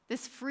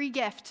 This free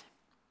gift,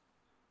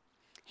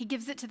 he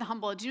gives it to the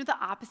humble. Do you know what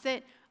the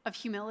opposite of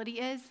humility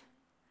is?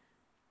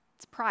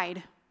 It's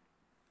pride.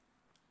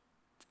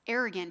 It's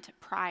arrogant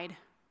pride.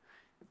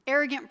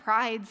 Arrogant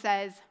pride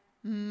says,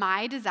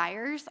 my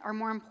desires are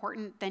more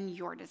important than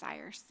your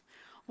desires.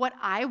 What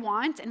I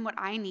want and what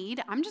I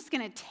need, I'm just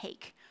going to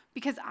take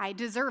because I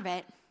deserve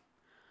it.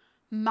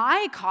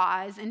 My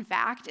cause, in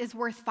fact, is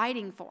worth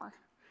fighting for.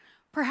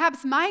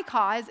 Perhaps my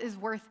cause is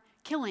worth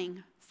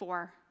killing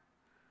for.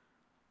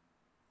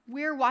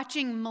 We're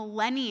watching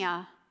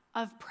millennia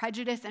of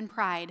prejudice and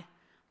pride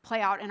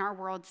play out in our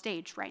world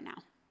stage right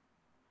now.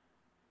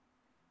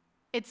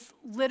 It's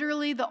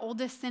literally the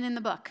oldest sin in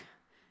the book.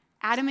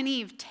 Adam and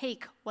Eve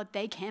take what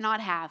they cannot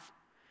have.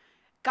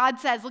 God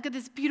says, look at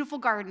this beautiful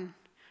garden.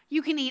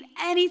 You can eat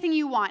anything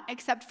you want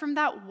except from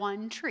that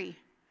one tree.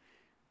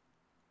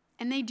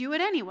 And they do it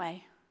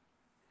anyway.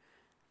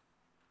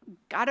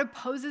 God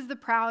opposes the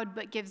proud,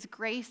 but gives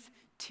grace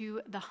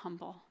to the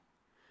humble.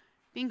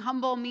 Being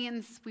humble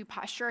means we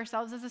posture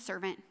ourselves as a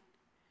servant.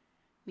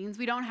 Means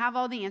we don't have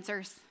all the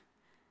answers.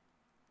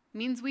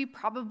 Means we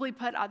probably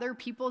put other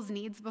people's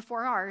needs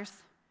before ours.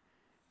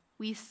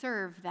 We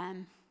serve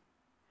them.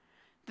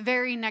 The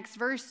very next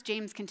verse,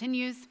 James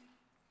continues.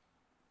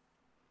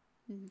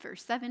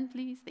 Verse 7,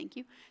 please. Thank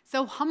you.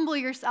 So humble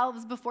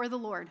yourselves before the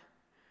Lord.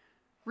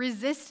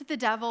 Resist the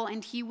devil,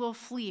 and he will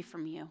flee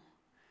from you.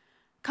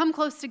 Come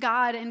close to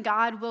God, and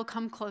God will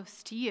come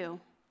close to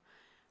you.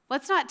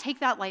 Let's not take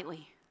that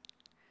lightly.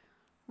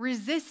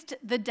 Resist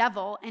the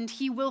devil, and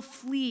he will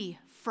flee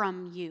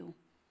from you.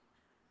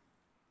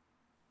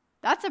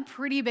 That's a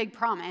pretty big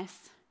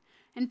promise.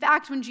 In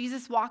fact, when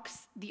Jesus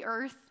walks the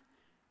earth,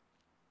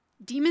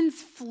 demons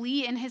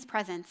flee in his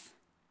presence.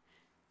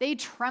 They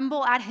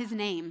tremble at his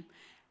name.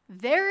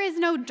 There is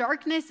no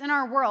darkness in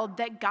our world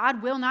that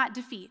God will not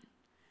defeat,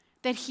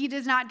 that he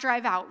does not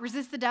drive out.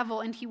 Resist the devil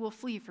and he will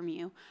flee from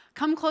you.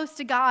 Come close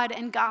to God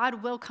and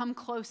God will come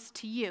close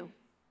to you.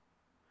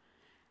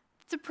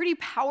 It's a pretty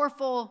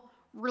powerful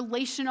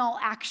relational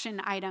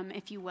action item,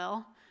 if you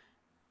will.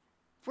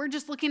 If we're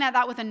just looking at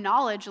that with a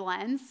knowledge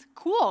lens,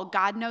 cool,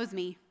 God knows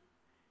me.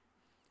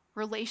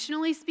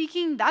 Relationally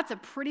speaking, that's a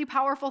pretty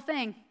powerful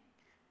thing.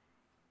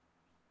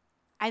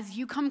 As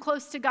you come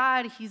close to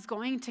God, he's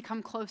going to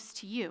come close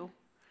to you.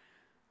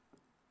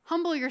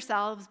 Humble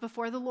yourselves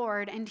before the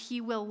Lord, and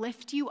he will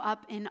lift you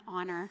up in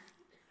honor.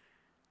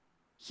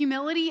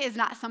 Humility is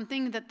not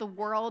something that the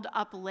world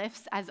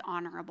uplifts as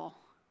honorable.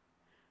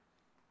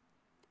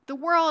 The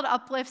world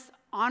uplifts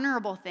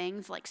honorable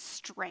things like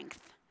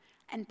strength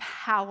and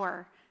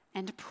power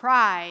and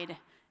pride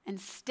and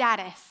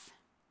status.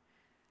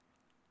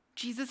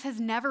 Jesus has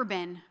never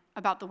been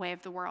about the way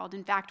of the world.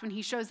 In fact, when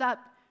he shows up,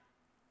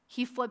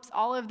 he flips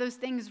all of those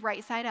things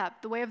right side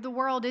up. The way of the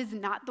world is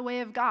not the way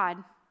of God.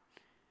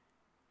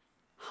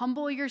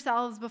 Humble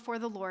yourselves before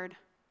the Lord,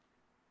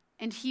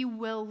 and he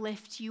will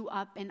lift you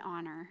up in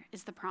honor,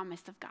 is the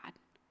promise of God.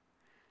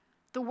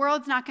 The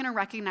world's not going to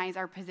recognize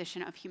our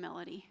position of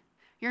humility.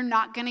 You're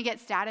not going to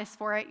get status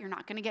for it. You're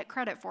not going to get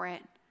credit for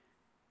it.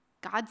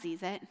 God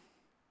sees it.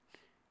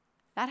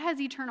 That has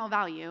eternal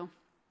value.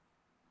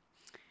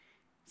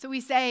 So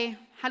we say,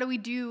 how do we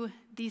do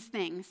these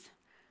things?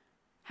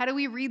 How do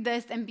we read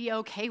this and be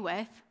okay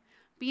with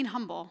being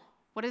humble?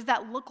 What does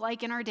that look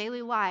like in our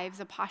daily lives,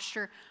 a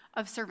posture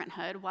of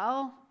servanthood?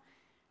 Well,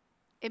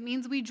 it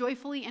means we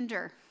joyfully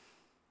endure.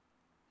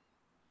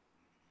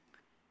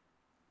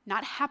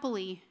 Not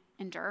happily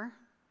endure,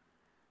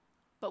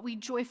 but we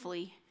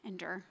joyfully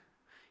endure.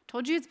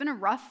 Told you it's been a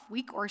rough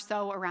week or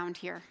so around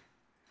here.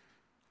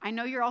 I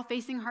know you're all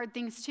facing hard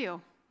things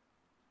too.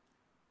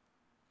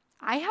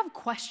 I have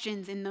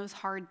questions in those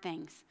hard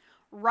things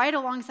right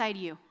alongside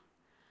you.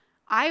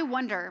 I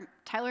wonder,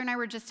 Tyler and I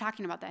were just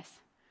talking about this.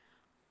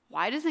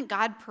 Why doesn't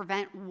God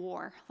prevent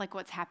war like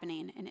what's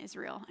happening in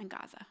Israel and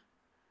Gaza?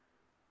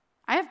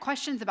 I have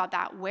questions about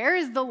that. Where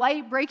is the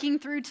light breaking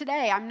through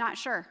today? I'm not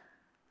sure.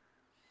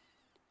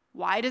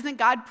 Why doesn't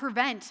God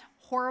prevent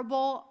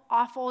horrible,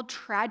 awful,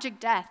 tragic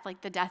death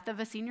like the death of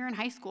a senior in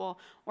high school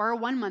or a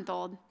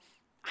 1-month-old?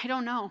 I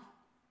don't know.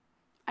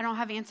 I don't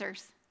have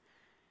answers.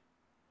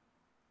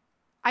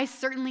 I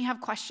certainly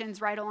have questions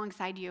right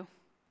alongside you.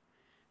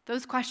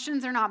 Those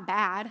questions are not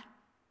bad.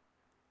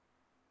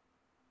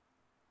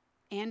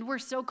 And we're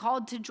still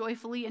called to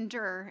joyfully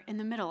endure in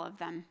the middle of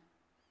them.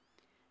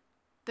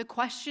 The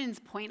questions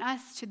point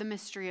us to the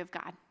mystery of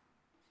God.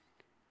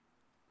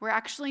 We're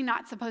actually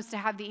not supposed to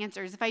have the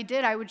answers. If I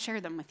did, I would share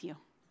them with you.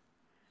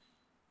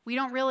 We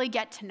don't really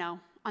get to know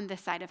on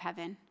this side of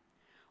heaven.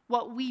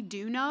 What we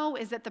do know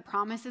is that the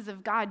promises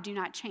of God do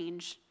not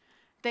change.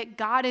 that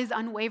God is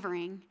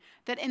unwavering,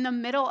 that in the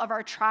middle of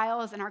our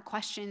trials and our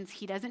questions,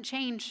 he doesn't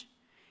change.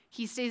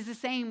 He stays the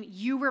same.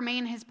 You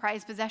remain his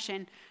prized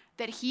possession,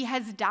 that he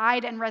has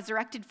died and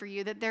resurrected for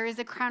you, that there is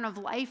a crown of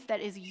life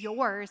that is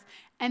yours,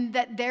 and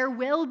that there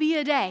will be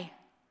a day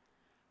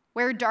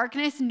where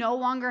darkness no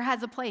longer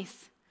has a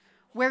place,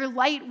 where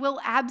light will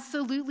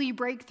absolutely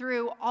break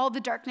through all the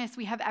darkness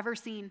we have ever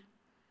seen.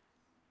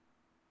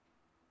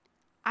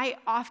 I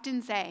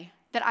often say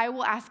that I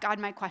will ask God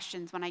my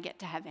questions when I get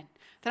to heaven,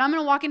 that I'm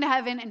going to walk into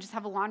heaven and just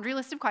have a laundry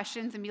list of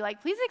questions and be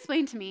like, please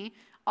explain to me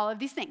all of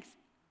these things.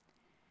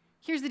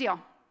 Here's the deal.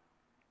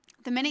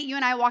 The minute you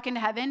and I walk into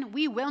heaven,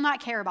 we will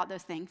not care about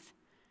those things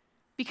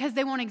because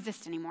they won't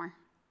exist anymore.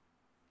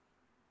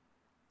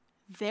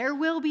 There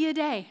will be a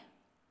day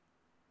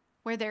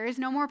where there is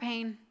no more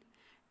pain,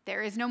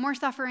 there is no more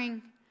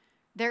suffering,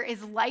 there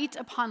is light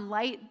upon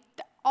light.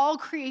 All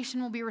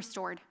creation will be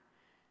restored.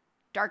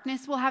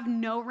 Darkness will have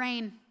no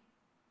reign.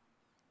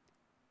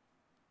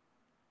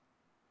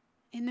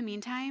 In the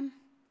meantime,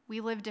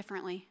 we live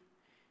differently.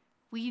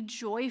 We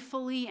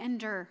joyfully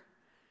endure,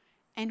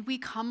 and we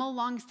come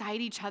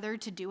alongside each other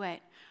to do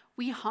it.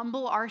 We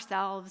humble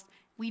ourselves.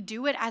 We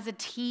do it as a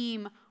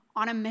team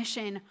on a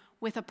mission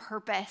with a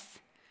purpose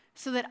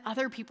so that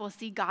other people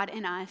see God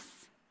in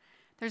us.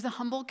 There's a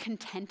humble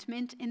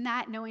contentment in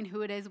that, knowing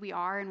who it is we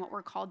are and what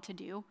we're called to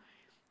do,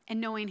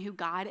 and knowing who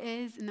God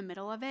is in the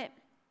middle of it.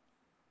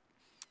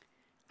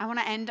 I want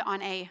to end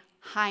on a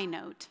high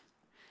note.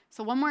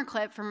 So one more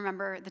clip from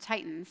Remember the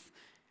Titans.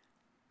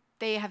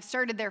 They have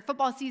started their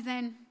football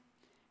season.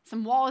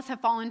 Some walls have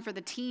fallen for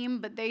the team,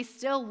 but they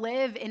still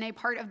live in a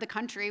part of the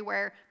country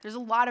where there's a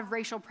lot of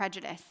racial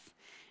prejudice.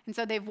 And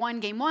so they've won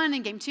game 1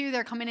 and game 2.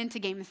 They're coming into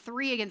game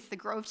 3 against the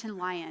Groveton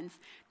Lions.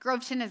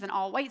 Groveton is an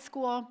all-white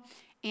school,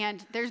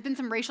 and there's been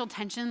some racial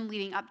tension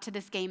leading up to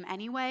this game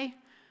anyway.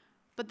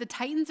 But the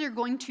Titans are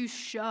going to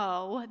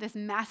show this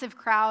massive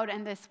crowd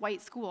and this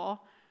white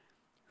school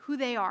who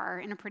they are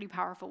in a pretty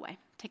powerful way.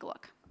 Take a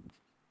look.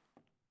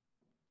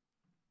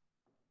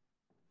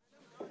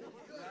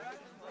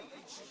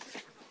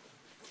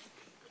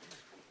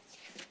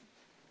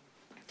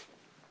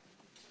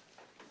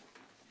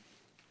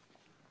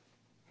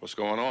 What's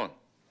going on?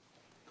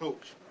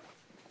 Coach.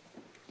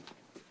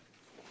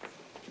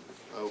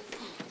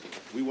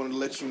 We wanted to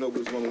let you know we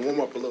was going to warm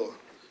up a little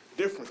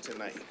different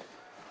tonight.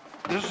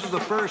 This is the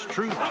first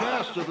true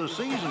test of the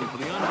season for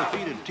the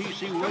undefeated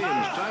T.C.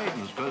 Williams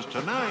Titans, because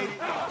tonight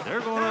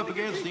they're going up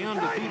against the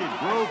undefeated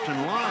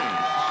Groveton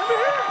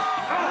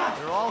Lions.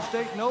 Their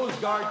All-State nose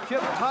guard,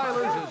 Kip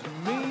Tyler's as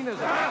mean as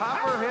a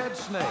copperhead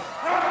snake.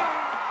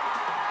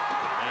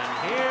 And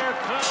here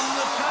come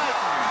the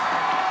Titans.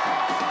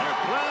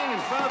 They're playing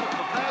in front of a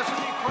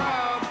capacity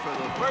crowd for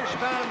the first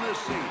time this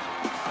season.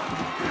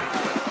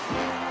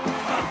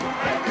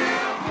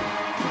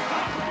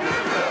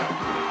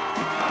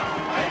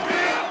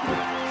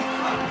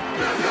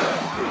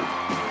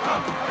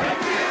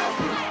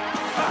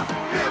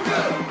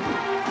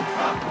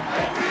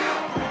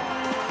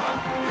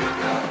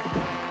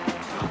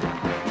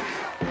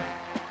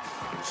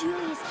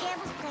 Julius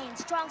Campbell's playing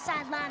strong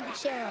side linebacker.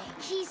 Cheryl.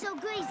 He's so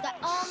good, he's got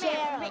all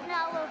American written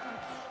all over him.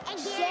 And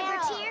Gary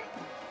Bertier?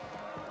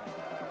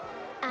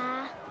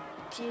 I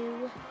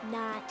do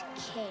not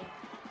care.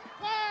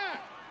 5,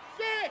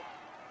 6,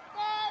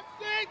 5,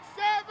 6,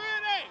 7,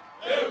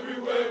 8.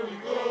 Everywhere we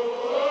go,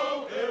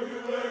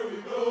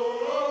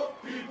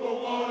 people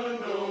want to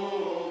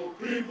know,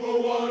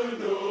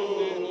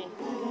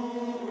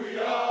 who we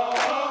are,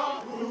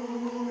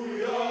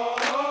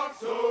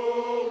 so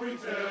we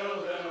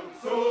tell them,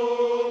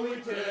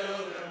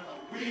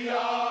 we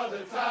are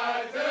the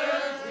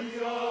Titans,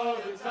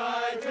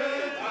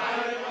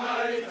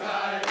 mighty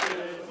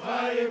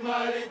Titans,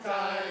 mighty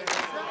Titans.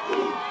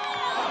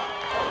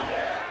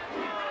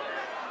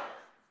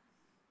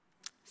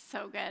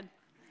 So good.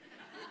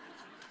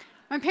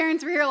 My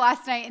parents were here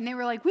last night, and they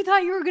were like, we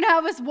thought you were going to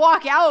have us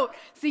walk out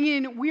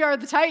singing We Are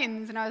the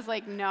Titans. And I was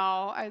like,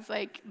 no. I was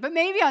like, but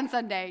maybe on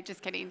Sunday.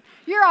 Just kidding.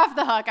 You're off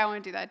the hook. I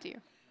won't do that to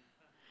you.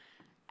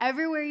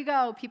 Everywhere you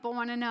go, people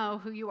want to know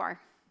who you are.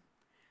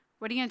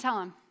 What are you going to tell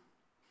them?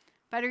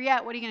 Better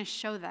yet, what are you going to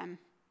show them?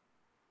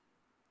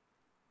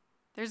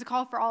 There's a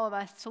call for all of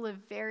us to live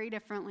very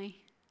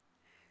differently,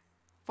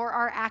 for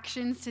our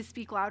actions to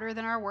speak louder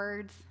than our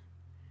words,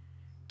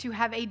 to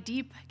have a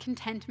deep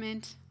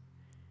contentment,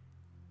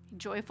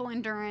 joyful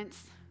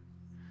endurance,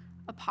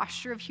 a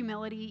posture of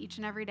humility each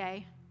and every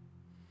day,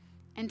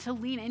 and to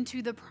lean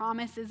into the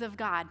promises of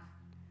God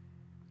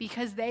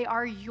because they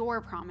are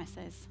your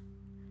promises.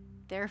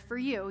 They're for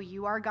you.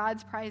 You are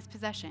God's prized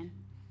possession.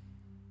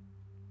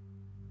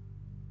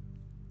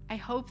 I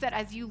hope that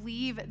as you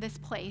leave this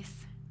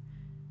place,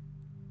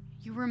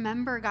 you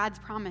remember God's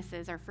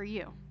promises are for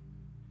you,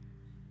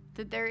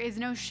 that there is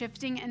no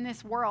shifting in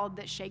this world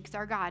that shakes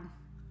our God,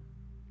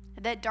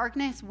 that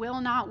darkness will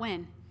not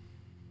win,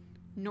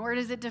 nor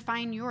does it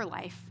define your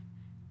life,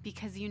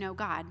 because you know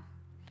God.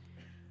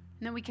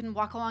 And then we can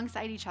walk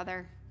alongside each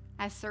other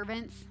as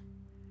servants,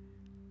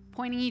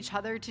 pointing each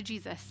other to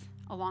Jesus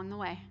along the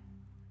way.